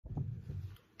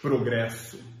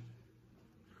progresso.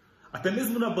 Até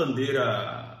mesmo na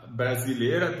bandeira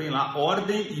brasileira tem lá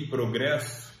ordem e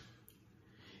progresso.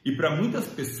 E para muitas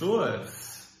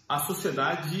pessoas, as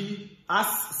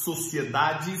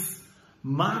sociedades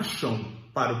marcham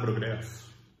para o progresso.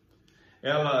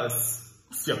 Elas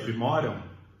se aprimoram.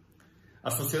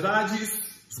 As sociedades,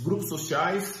 os grupos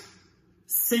sociais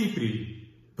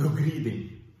sempre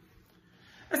progridem.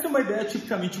 Essa é uma ideia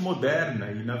tipicamente moderna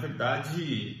e, na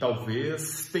verdade,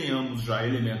 talvez tenhamos já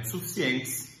elementos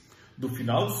suficientes do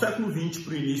final do século XX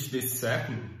para o início desse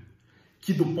século,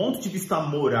 que do ponto de vista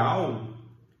moral,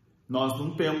 nós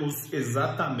não temos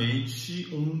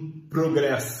exatamente um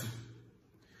progresso.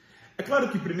 É claro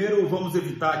que primeiro vamos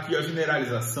evitar aqui a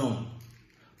generalização,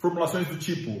 formulações do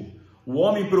tipo, o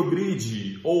homem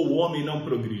progride ou o homem não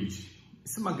progride.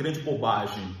 Isso é uma grande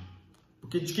bobagem,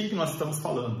 porque de quem que nós estamos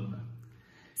falando, né?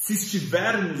 Se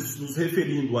estivermos nos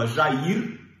referindo a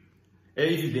Jair,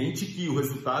 é evidente que o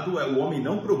resultado é o homem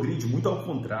não progride, muito ao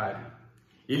contrário.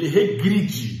 Ele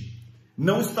regride,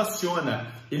 não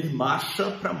estaciona, ele marcha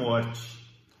para a morte.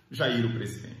 Jair, o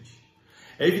presidente.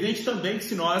 É evidente também que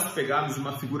se nós pegarmos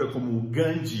uma figura como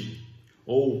Gandhi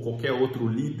ou qualquer outro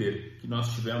líder que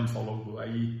nós tivemos ao longo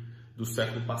aí do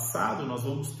século passado, nós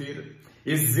vamos ter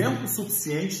exemplo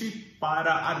suficiente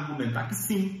para argumentar que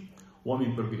sim, o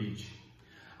homem progride.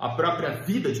 A própria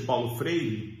vida de Paulo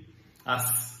Freire,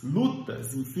 as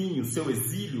lutas, enfim, o seu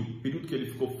exílio, o período que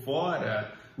ele ficou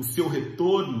fora, o seu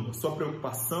retorno, a sua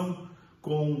preocupação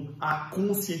com a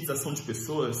conscientização de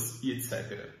pessoas e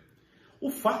etc. O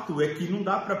fato é que não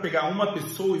dá para pegar uma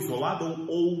pessoa isolada ou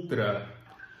outra.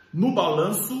 No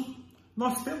balanço,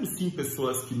 nós temos sim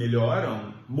pessoas que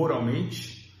melhoram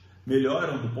moralmente,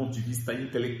 melhoram do ponto de vista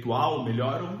intelectual,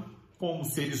 melhoram como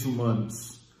seres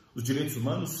humanos. Os direitos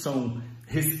humanos são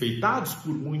respeitados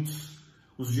por muitos,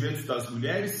 os direitos das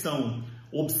mulheres são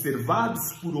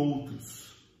observados por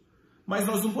outros. Mas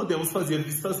nós não podemos fazer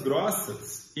vistas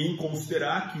grossas em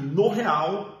considerar que no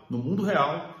real, no mundo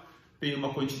real, tem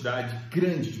uma quantidade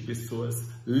grande de pessoas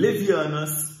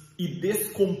levianas e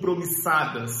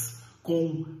descompromissadas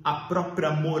com a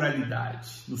própria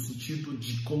moralidade, no sentido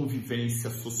de convivência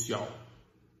social.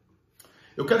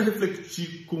 Eu quero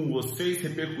refletir com vocês,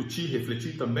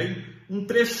 refletir também um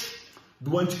trecho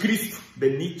do Anticristo,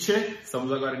 de Nietzsche.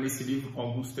 Estamos agora nesse livro com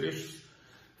alguns trechos,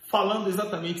 falando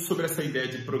exatamente sobre essa ideia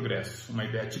de progresso, uma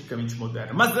ideia tipicamente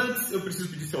moderna. Mas antes, eu preciso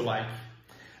pedir seu like.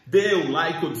 Dê o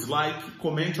like ou dislike,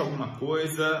 comente alguma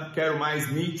coisa, quero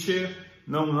mais Nietzsche,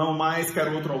 não mais,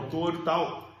 quero outro autor,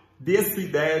 tal. Dê sua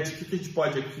ideia de que a gente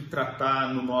pode aqui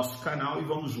tratar no nosso canal e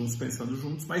vamos juntos, pensando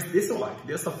juntos, mas dê seu like,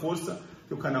 dê essa força,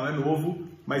 que o canal é novo,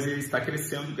 mas ele está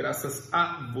crescendo graças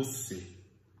a você.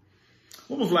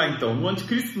 Vamos lá então, no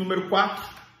Anticristo número 4,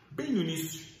 bem no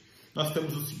início, nós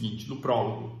temos o seguinte, no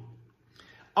prólogo.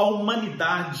 A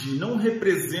humanidade não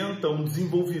representa um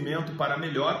desenvolvimento para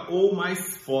melhor ou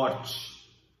mais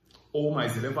forte, ou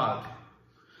mais elevado,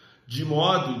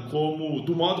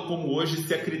 do modo como hoje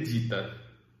se acredita.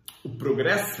 O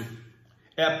progresso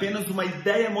é apenas uma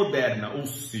ideia moderna, ou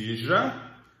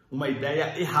seja, uma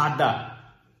ideia errada.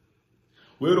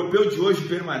 O europeu de hoje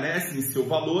permanece em seu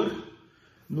valor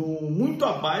muito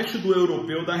abaixo do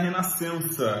europeu da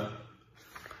Renascença.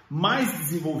 Mais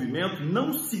desenvolvimento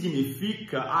não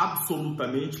significa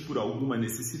absolutamente por alguma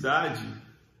necessidade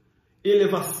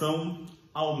elevação,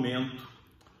 aumento,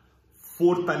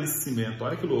 fortalecimento.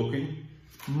 Olha que louco, hein?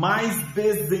 Mais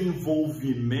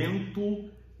desenvolvimento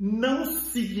não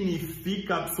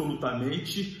significa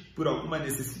absolutamente por alguma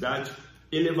necessidade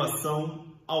elevação,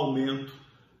 aumento,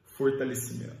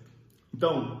 fortalecimento.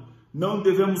 Então, não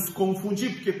devemos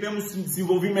confundir, porque temos sim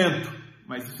desenvolvimento,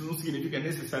 mas isso não significa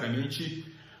necessariamente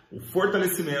o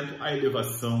fortalecimento, a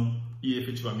elevação e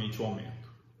efetivamente o aumento.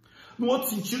 No outro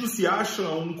sentido, se acha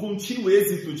um contínuo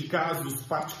êxito de casos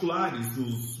particulares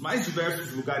nos mais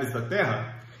diversos lugares da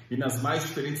Terra e nas mais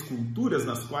diferentes culturas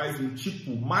nas quais um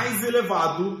tipo mais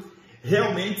elevado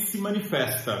realmente se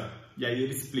manifesta. E aí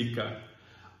ele explica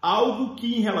algo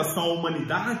que em relação à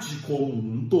humanidade como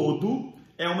um todo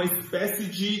é uma espécie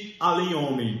de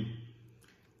além-homem,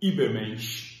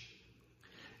 Übermensch.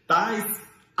 Tais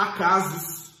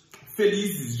acasos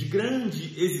felizes de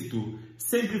grande êxito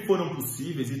sempre foram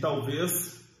possíveis e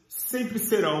talvez sempre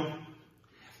serão.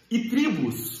 E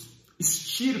tribos,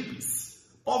 estirpes,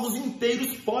 povos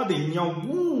inteiros podem, em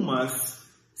algumas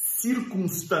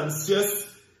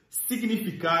circunstâncias,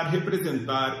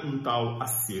 representar um tal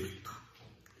acerto.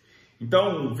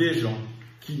 Então, vejam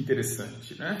que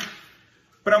interessante, né?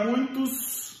 Para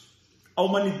muitos, a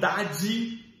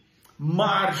humanidade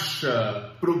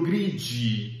marcha,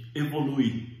 progride,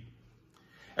 evolui.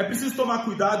 É preciso tomar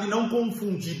cuidado e não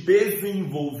confundir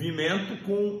desenvolvimento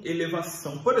com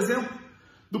elevação. Por exemplo,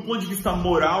 do ponto de vista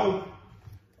moral,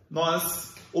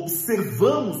 nós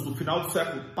observamos do final do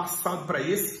século passado para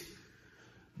esse,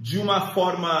 de uma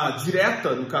forma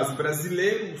direta, no caso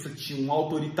brasileiro, você tinha um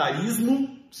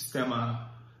autoritarismo, sistema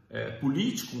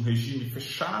político, um regime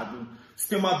fechado, você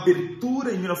tem uma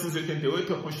abertura em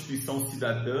 1988, a Constituição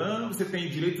Cidadã, você tem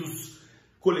direitos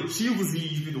coletivos e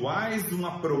individuais,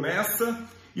 uma promessa,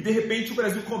 e de repente o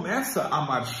Brasil começa a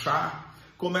marchar,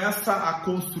 começa a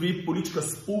construir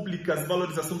políticas públicas,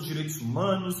 valorização dos direitos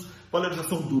humanos,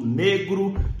 valorização do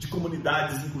negro, de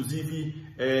comunidades, inclusive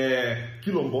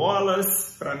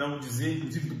quilombolas, para não dizer,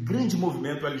 inclusive, do grande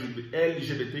movimento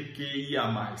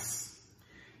LGBTQIA+.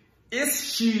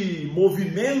 Este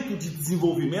movimento de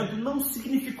desenvolvimento não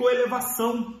significou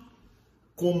elevação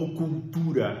como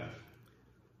cultura.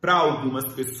 Para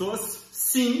algumas pessoas,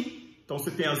 sim. Então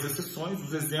você tem as exceções,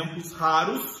 os exemplos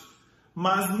raros,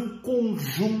 mas no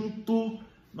conjunto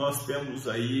nós temos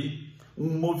aí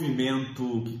um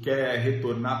movimento que quer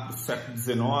retornar para o século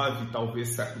XIX,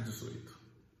 talvez século XVIII.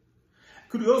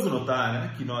 Curioso notar,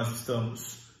 né, que nós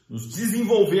estamos nos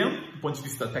desenvolvendo do ponto de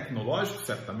vista tecnológico,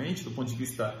 certamente, do ponto de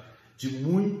vista de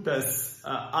muitas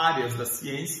áreas da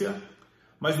ciência,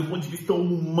 mas do ponto de vista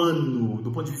humano,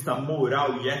 do ponto de vista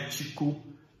moral e ético,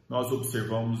 nós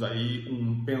observamos aí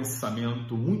um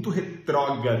pensamento muito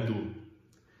retrógrado,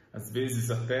 às vezes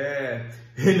até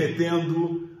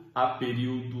remetendo a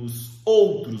períodos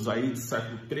outros aí do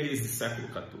século XIII, século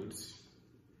XIV.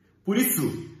 Por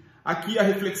isso, aqui a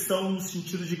reflexão no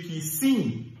sentido de que,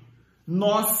 sim,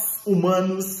 nós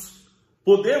humanos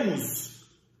podemos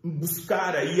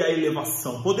buscar aí a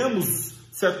elevação, podemos,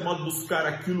 de certo modo, buscar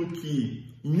aquilo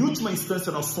que, em última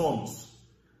instância, nós somos.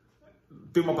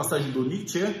 Tem uma passagem do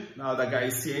Nietzsche, na da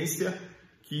e Ciência,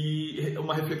 que é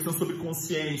uma reflexão sobre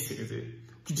consciência, quer dizer,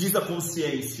 o que diz a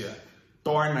consciência?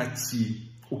 Torna-te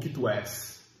o que tu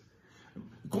és.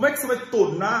 Como é que você vai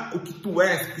tornar o que tu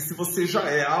és? Porque se você já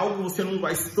é algo, você não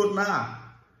vai se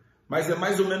tornar. Mas é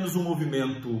mais ou menos um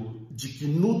movimento de que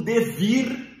no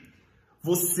devir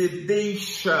você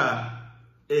deixa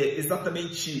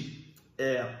exatamente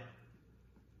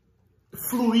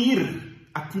fluir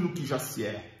aquilo que já se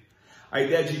é. A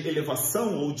ideia de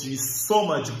elevação ou de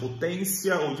soma de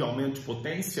potência ou de aumento de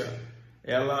potência,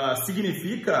 ela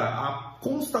significa a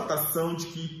constatação de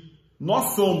que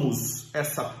nós somos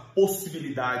essa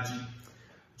possibilidade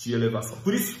de elevação.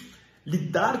 Por isso,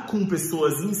 lidar com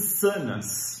pessoas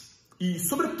insanas e,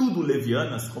 sobretudo,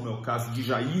 levianas, como é o caso de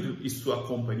Jair e sua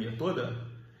companhia toda,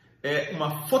 é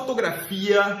uma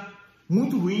fotografia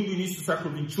muito ruim do início do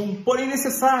século XXI, porém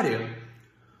necessária.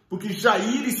 Porque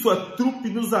Jair e sua trupe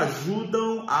nos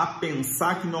ajudam a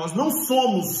pensar que nós não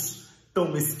somos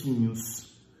tão mesquinhos,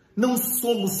 não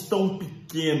somos tão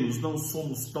pequenos, não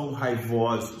somos tão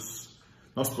raivosos.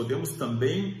 Nós podemos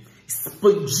também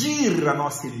expandir a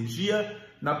nossa energia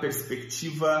na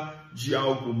perspectiva de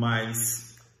algo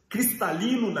mais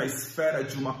cristalino na esfera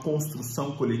de uma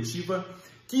construção coletiva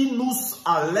que nos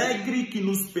alegre, que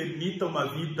nos permita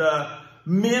uma vida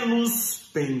menos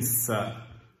tensa.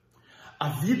 A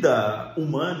vida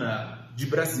humana de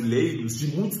brasileiros,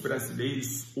 de muitos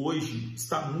brasileiros, hoje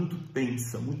está muito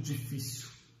tensa, muito difícil.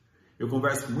 Eu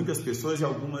converso com muitas pessoas e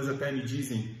algumas até me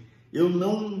dizem: eu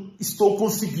não estou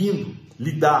conseguindo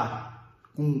lidar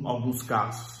com alguns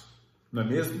casos. Não é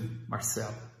mesmo,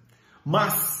 Marcelo?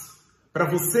 Mas, para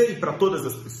você e para todas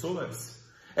as pessoas,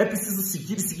 é preciso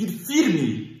seguir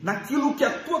firme naquilo que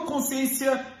a tua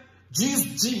consciência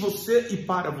diz de você e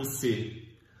para você.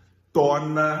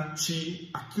 Torna-te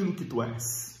aquilo que tu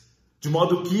és. De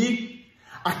modo que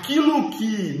aquilo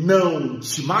que não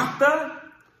te mata,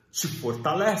 te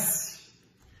fortalece.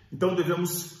 Então devemos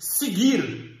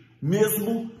seguir,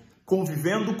 mesmo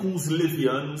convivendo com os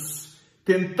levianos,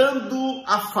 tentando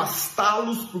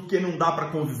afastá-los, porque não dá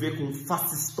para conviver com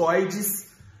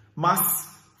fascistoides,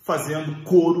 mas fazendo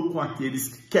coro com aqueles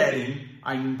que querem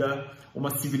ainda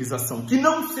uma civilização que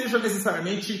não seja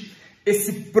necessariamente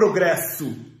esse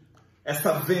progresso,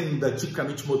 essa venda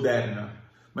tipicamente moderna,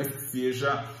 mas que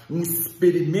seja um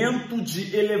experimento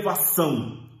de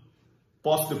elevação.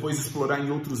 Posso depois explorar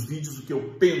em outros vídeos o que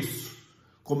eu penso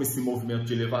como esse movimento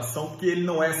de elevação, porque ele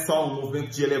não é só um movimento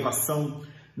de elevação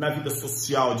na vida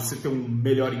social, de você ter um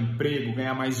melhor emprego,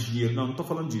 ganhar mais dinheiro. Não estou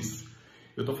falando disso.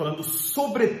 Eu estou falando,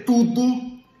 sobretudo,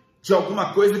 de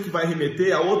alguma coisa que vai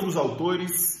remeter a outros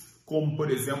autores, como, por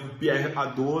exemplo, Pierre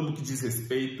Hadot, no que diz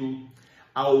respeito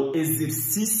ao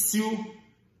exercício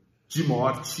de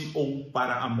morte ou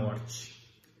para a morte.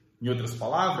 Em outras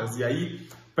palavras, e aí,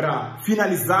 para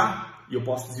finalizar, e eu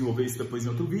posso desenvolver isso depois em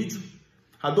outro vídeo,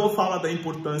 Hadot fala da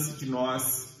importância de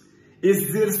nós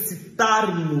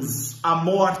exercitarmos a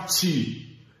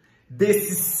morte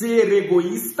desse ser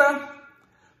egoísta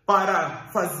para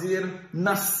fazer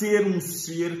nascer um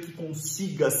ser que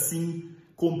consiga, assim,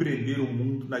 compreender o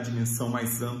mundo na dimensão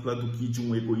mais ampla do que de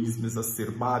um egoísmo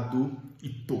exacerbado e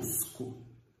tosco.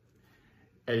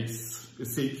 É isso. Eu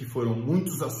sei que foram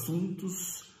muitos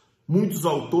assuntos, muitos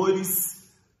autores.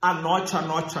 Anote,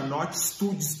 anote, anote,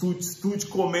 estude,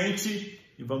 comente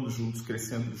e vamos juntos,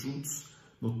 crescendo juntos.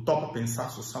 No Topa Pensar,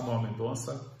 sou Samuel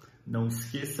Mendonça. Não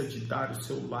esqueça de dar o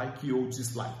seu like ou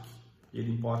dislike.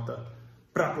 Ele importa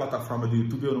para a plataforma do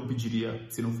YouTube, eu não pediria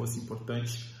se não fosse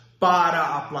importante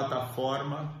para a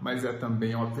plataforma, mas é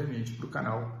também, obviamente, para o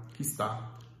canal que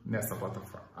está nessa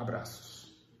plataforma. Abraços.